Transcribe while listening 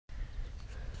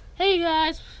Hey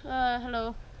guys,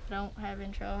 hello. I don't have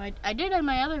intro. I did in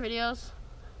my other videos.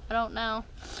 I don't now.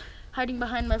 Hiding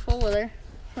behind my four-wheeler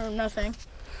for nothing.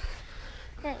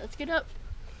 Alright, let's get up.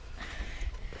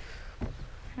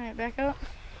 Alright, back up.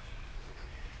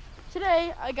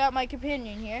 Today, I got my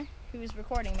companion here, who is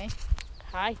recording me.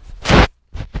 Hi.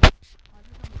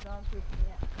 Dog poop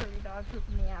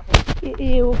in the apple.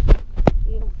 Ew.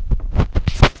 Ew.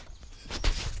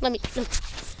 Let me. Really?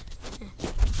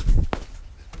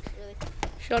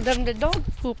 Show them the dog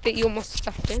poop that you almost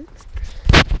stuffed in.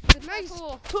 It's a nice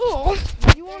pool.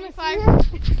 You want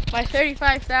my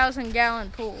 35,000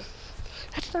 gallon pool.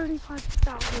 That's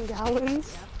 35,000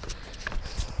 gallons. Yeah.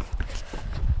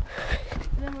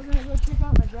 And then we're gonna go check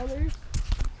out my brother's.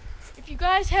 If you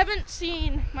guys haven't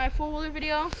seen my four-wheeler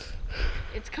video,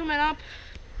 it's coming up.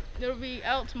 It'll be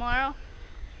out tomorrow,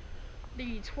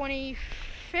 the 25th,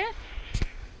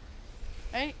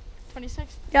 right?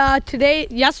 26th?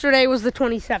 Yesterday was the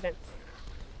 27th.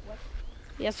 What?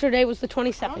 Yesterday was the I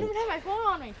don't 27th. even have my phone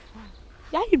on me.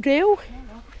 Yeah, you do.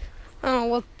 No. Oh,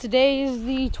 well, today is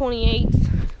the 28th.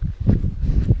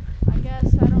 I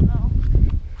guess, I don't know.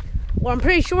 Well, I'm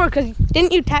pretty sure, because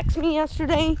didn't you text me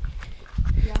yesterday?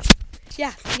 Yeah.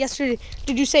 Yeah, yesterday.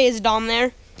 Did you say is Dom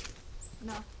there?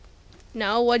 No.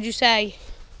 No, what'd you say?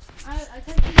 I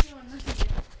texted you on Messenger.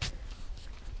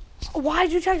 Why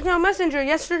did you text me on Messenger?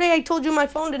 Yesterday I told you my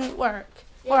phone didn't work.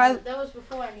 Yeah, that was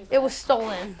before I knew that. It was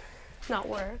stolen, not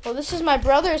work. Well, this is my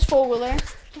brother's four-wheeler.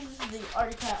 This is the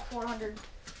Articat 400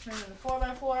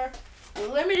 4x4. The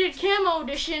limited camo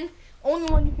edition.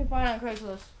 Only one you can find on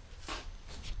Craigslist.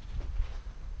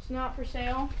 It's not for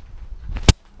sale.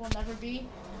 Will never be.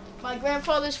 My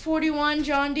grandfather's 41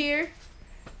 John Deere.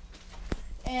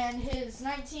 And his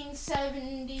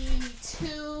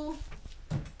 1972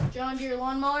 John Deere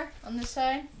lawnmower on this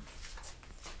side.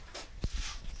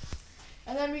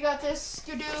 And then we got this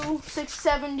Skidoo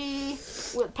 670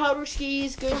 with powder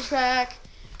skis, good track.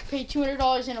 Paid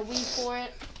 $200 in a week for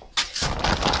it.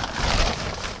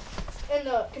 And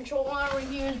the control arm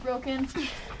here is broken. And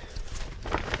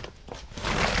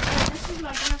this is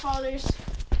my grandfather's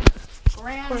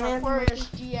Grand Aquarius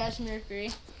GS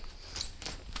Mercury.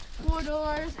 4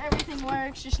 doors, everything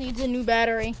works, just needs a new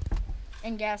battery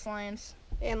and gas lines.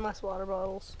 And less water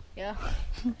bottles. Yeah.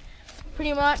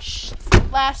 Pretty much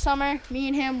last summer, me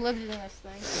and him lived in this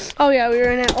thing. Oh yeah, we were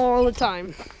in it all the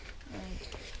time. And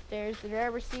there's the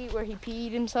driver's seat where he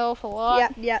peed himself a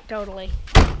lot. Yeah, totally.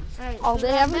 Right, All so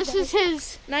day, now every this day. is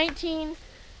his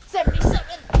 1977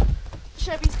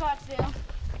 Chevy Scottsdale.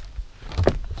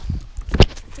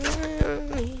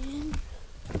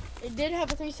 It did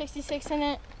have a 366 in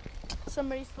it.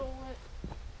 Somebody stole it.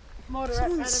 Motor right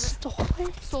out of it. Stole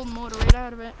it? Stole the motor right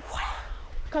out of it. Wow.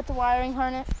 Cut the wiring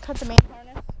harness. Cut the main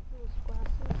harness.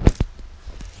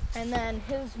 And then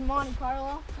his Monte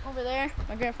Carlo over there.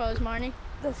 My grandfather's Marnie.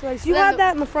 That's nice. You had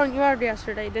that in the front yard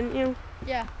yesterday, didn't you?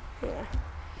 Yeah. Yeah.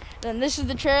 Then this is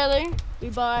the trailer we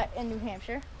bought in New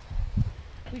Hampshire.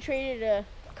 We traded a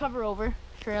cover over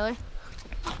trailer,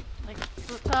 like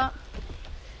flip top.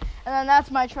 And then that's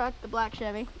my truck, the black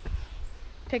Chevy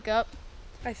pickup.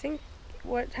 I think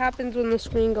what happens when the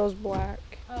screen goes black.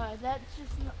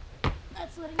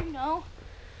 That's letting you know.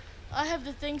 I have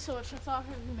the thing so it shuts off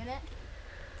every minute.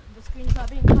 The screen's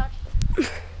not being touched.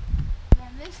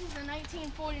 And this is the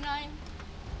 1949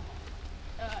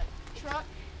 truck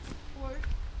Ford.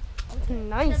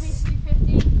 Nice. Chevy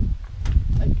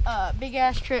 350. Big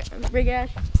ass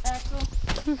axle.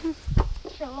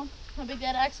 Show them how big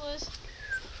that axle is.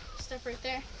 Step right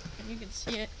there, and you can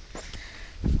see it.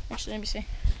 Actually, let me see.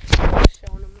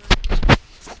 Showing them that.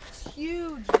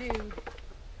 Huge, dude.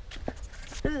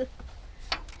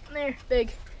 There,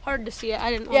 big. Hard to see it. I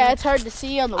didn't. Yeah, it's hard to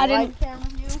see on the wide camera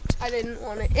view. I didn't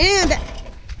want it. And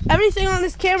everything on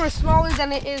this camera is smaller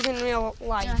than it is in real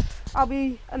life. Yeah. I'll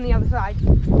be on the other side.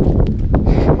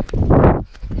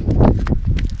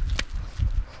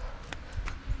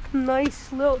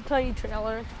 Nice little tiny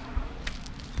trailer.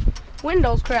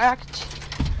 Windows cracked.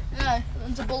 Yeah,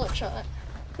 it's a bullet shot.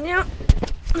 Yeah.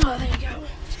 Oh, there you go.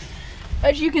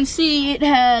 As you can see, it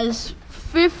has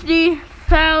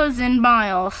 50,000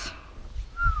 miles.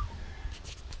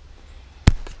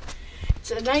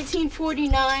 It's a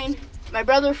 1949. My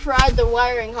brother fried the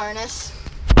wiring harness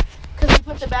because he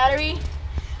put the battery,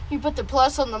 he put the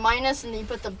plus on the minus, and he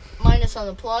put the minus on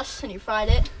the plus, and he fried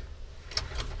it.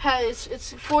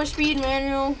 It's 4-speed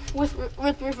manual with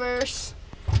reverse.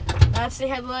 That's the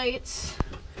headlights.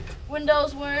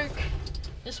 Windows work.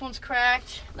 This one's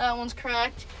cracked. That one's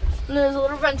cracked. And there's a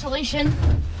little ventilation.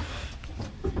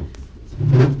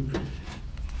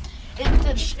 The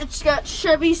It's got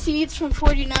Chevy seats from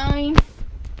 49.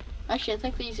 Actually, I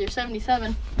think these are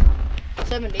 77.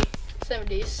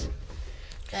 70s.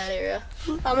 That era.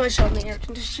 I'm gonna show them the air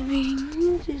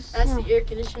conditioning. That's the air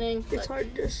conditioning. It's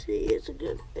hard to see. It's a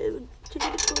good.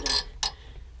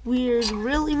 Weird,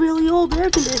 really old air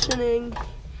conditioning.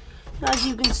 As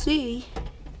you can see,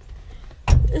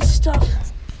 this stuff.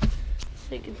 I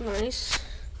think it's nice.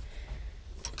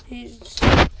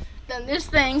 Then this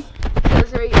thing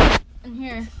goes right in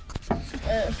here.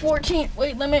 14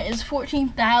 weight limit is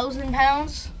 14,000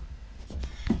 pounds.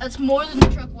 That's more than the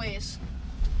truck weighs.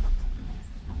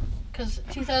 Because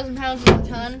 2,000 pounds is a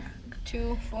ton.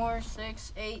 2, 4,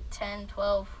 6, 8, 10,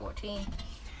 12, 14.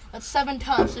 That's 7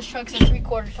 tons. This truck's a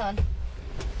 3/4 ton.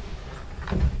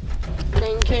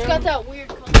 Thank you. It's got that weird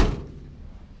color.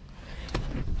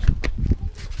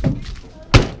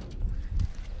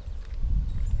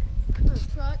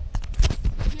 Truck.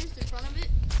 Here's the front of it.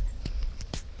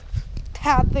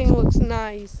 That thing looks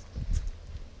nice.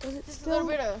 Does it Just a still? little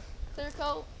bit of clear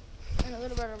coat and a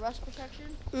little bit of rust protection.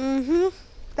 Mm-hmm.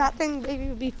 That thing maybe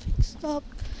would be fixed up.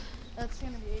 That's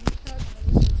gonna be 80 truck.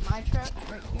 And this is my truck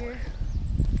right here.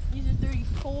 These are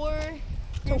 34.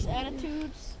 Here's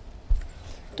attitudes.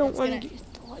 Don't want to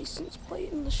get the license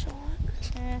plate in the shot.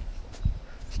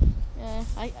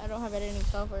 I don't have editing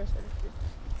software, so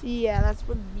Yeah, that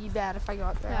would be bad if I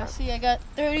got that. yeah. See, I got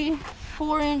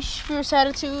 34-inch fierce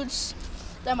attitudes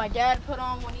that my dad put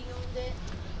on when he owned it.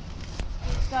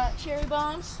 It's got cherry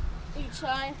bombs each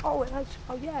side. Oh,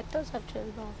 yeah, it does have cherry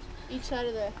bombs. Each side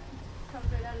of the comes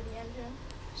right out of the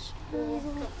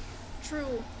engine.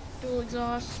 True dual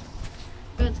exhaust.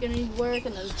 But it's gonna need work,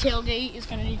 and then the tailgate is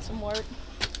gonna need some work.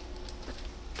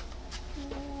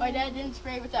 My dad didn't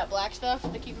spray with that black stuff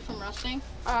to keep it from rusting.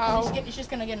 Oh, He's just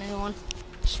gonna get a new one.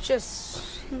 it's just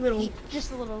little.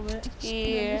 Just a little bit.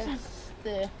 Yeah. This is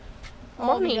the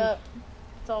all Money. beat up.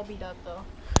 It's all beat up though.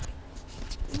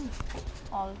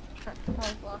 All the truck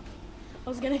block. I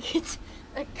was gonna get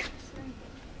like.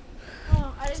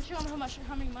 Oh, I didn't show him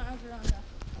how many miles are on the.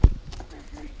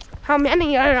 How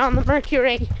many are on the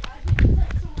Mercury? I think it's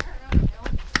like somewhere around now.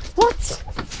 What?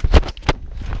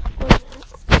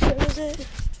 What is it?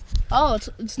 Oh,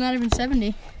 it's not even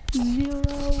 70. 0.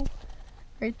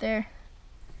 Right there.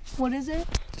 What is it?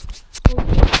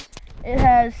 It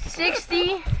has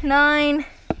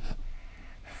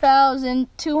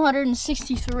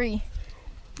 69,263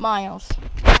 miles.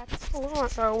 That's a lot,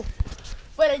 though.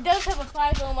 But it does have a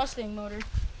 5.0 Mustang motor.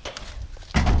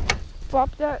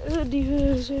 Pop that.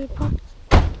 Pop.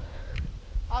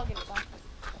 I'll get it back.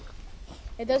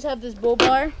 It does have this bull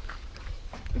bar.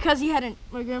 Because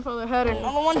my grandfather had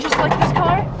another one just like this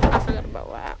car. I forgot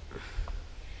about that.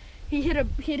 He hit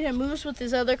a moose with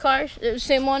his other car. It was the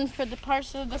same one for the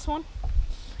parts of this one.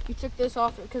 He took this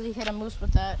off because he hit a moose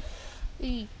with that.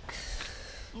 Eek.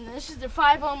 And this is the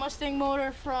 5.0 Mustang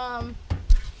motor from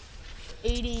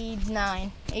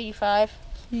 89, 85.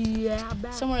 Yeah,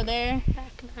 Somewhere there.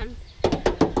 back then.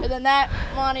 And then that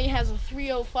Monty has a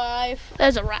 305.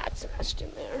 There's a rat's nest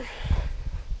in there.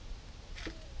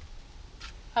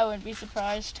 I wouldn't be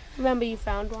surprised. Remember you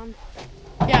found one?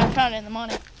 Yeah, I found it in the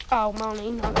Monty. Oh,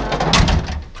 money, not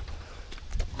that.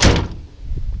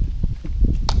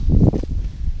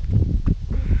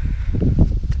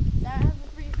 That has a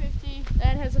 350.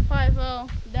 That has a 5.0.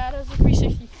 That has a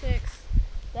 366.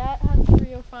 That has a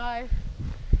 305.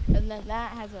 And then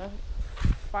that has a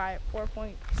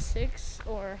 4.6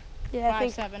 or Yeah, I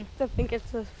 5.7. think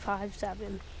it's a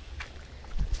 5.7.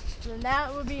 Then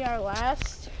that would be our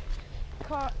last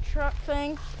truck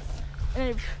thing. And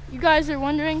if you guys are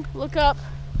wondering, look up.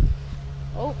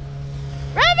 Oh,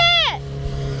 Rabbit!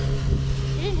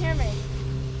 You didn't hear me.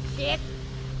 Shit.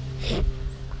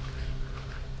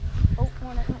 Oh,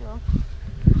 one at hello.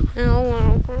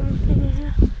 Oh,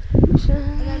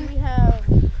 And then we have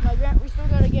we still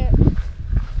gotta get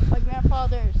my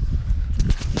grandfather's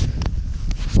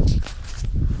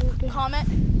Comet,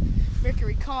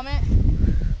 Mercury Comet.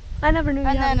 I never knew you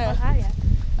And had then that yet.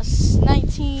 A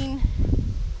 19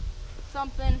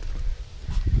 something.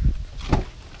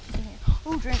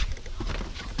 Oh, drink.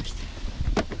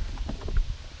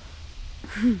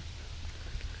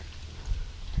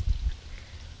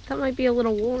 That might be a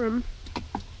little warm.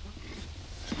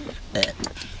 That's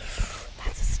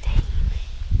a stain.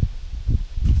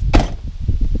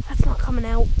 That's not coming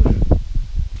out.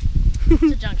 It's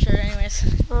a junk shirt, anyways.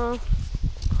 Oh,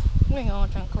 We ain't going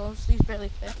with junk clothes. These barely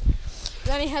fit.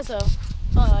 Then he has a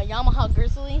Yamaha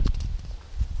Grizzly.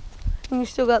 and you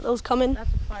still got those coming?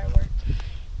 That's a firework.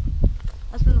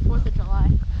 That's from the 4th of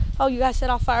July. Oh, you guys set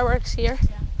off fireworks here?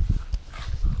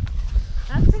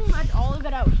 That's pretty much all of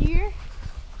it out here.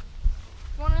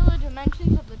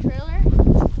 dimensions of the trailer,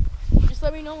 just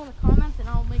let me know in the comments and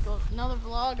I'll make another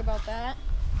vlog about that.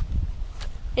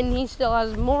 And he still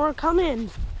has more coming.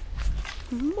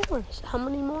 More. How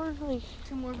many more? Like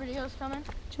 2 more videos coming.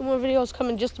 2 more videos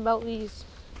coming just about these.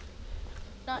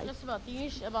 Not just about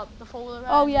these, about the 4-wheeler ride.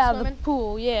 Oh and yeah, the the swimming.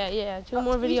 pool. Yeah. 2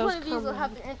 more videos Each one of these coming. will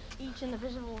have each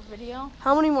individual video.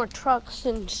 How many more trucks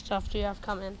and stuff do you have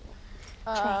coming?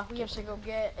 We have to go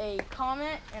get a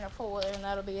Comet and a 4-wheeler, and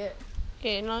that'll be it.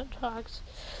 Okay, not trucks.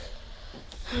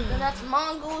 Then that's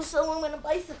Mongoose aluminum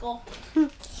bicycle.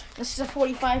 This is a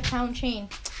 45-pound chain.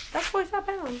 That's 45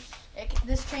 pounds.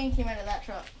 This chain came out of that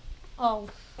truck. Oh.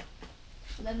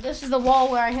 And then this is the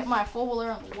wall where I hit my 4-wheeler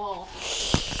on the wall. I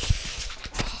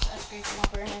scraped the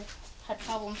bumper and had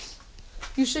problems.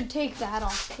 You should take that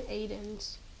off to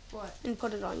Aiden's. What? And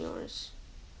put it on yours.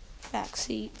 Back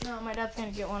seat. No, my dad's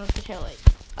gonna get one with the taillight.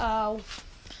 Oh.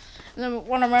 And then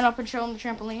want to run up and show him the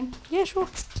trampoline? Yeah, sure.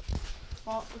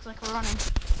 Well, looks like we're running.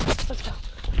 Let's go.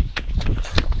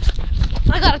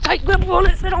 I got a tight grip on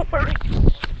it, so don't worry.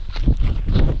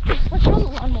 Let's run the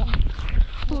lawnmower.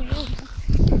 Ooh, yeah.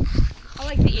 I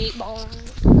like the 8-ball.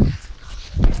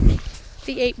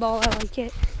 The 8-ball, I like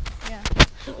it. Yeah.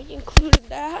 We included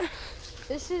that.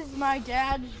 This is my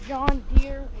dad's John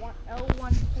Deere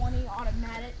L120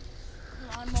 automatic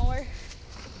lawnmower.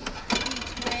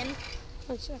 Twin.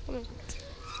 1 second.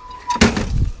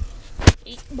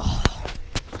 8-ball.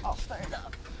 I'll start it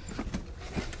up.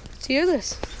 Let's hear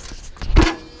this.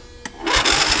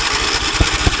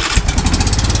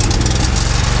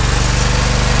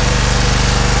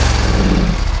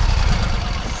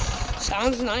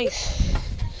 Sounds nice.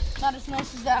 Not as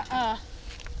nice as that,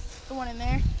 the one in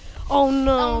there. Oh That one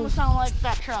no. would sound like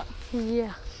that truck.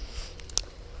 Yeah.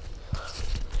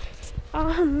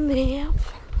 Map.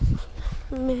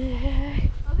 Other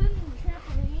than the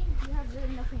trampoline, you have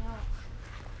really nothing else.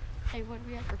 Hey, what do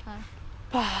we have for time?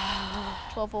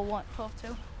 12:01,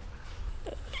 12:02.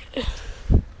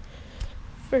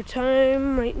 For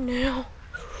time right now.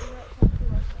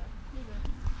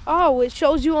 Oh, it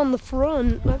shows you on the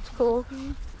front. That's cool.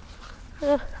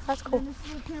 Yeah, that's cool. And this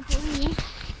is the trampoline.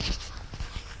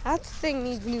 That thing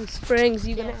needs new springs.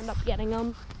 You gonna Yes. end up getting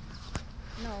them?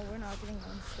 No, we're not getting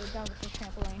one. We're done with the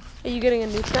trampoline. Are you getting a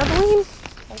new trampoline?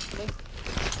 Hopefully.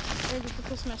 Ready for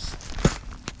Christmas.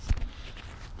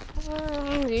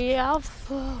 Yeah,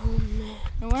 phone.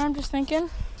 And what I'm just thinking,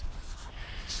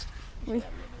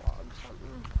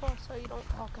 So you don't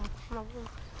talk on.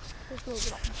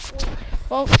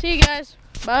 well, see you guys.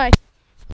 Bye.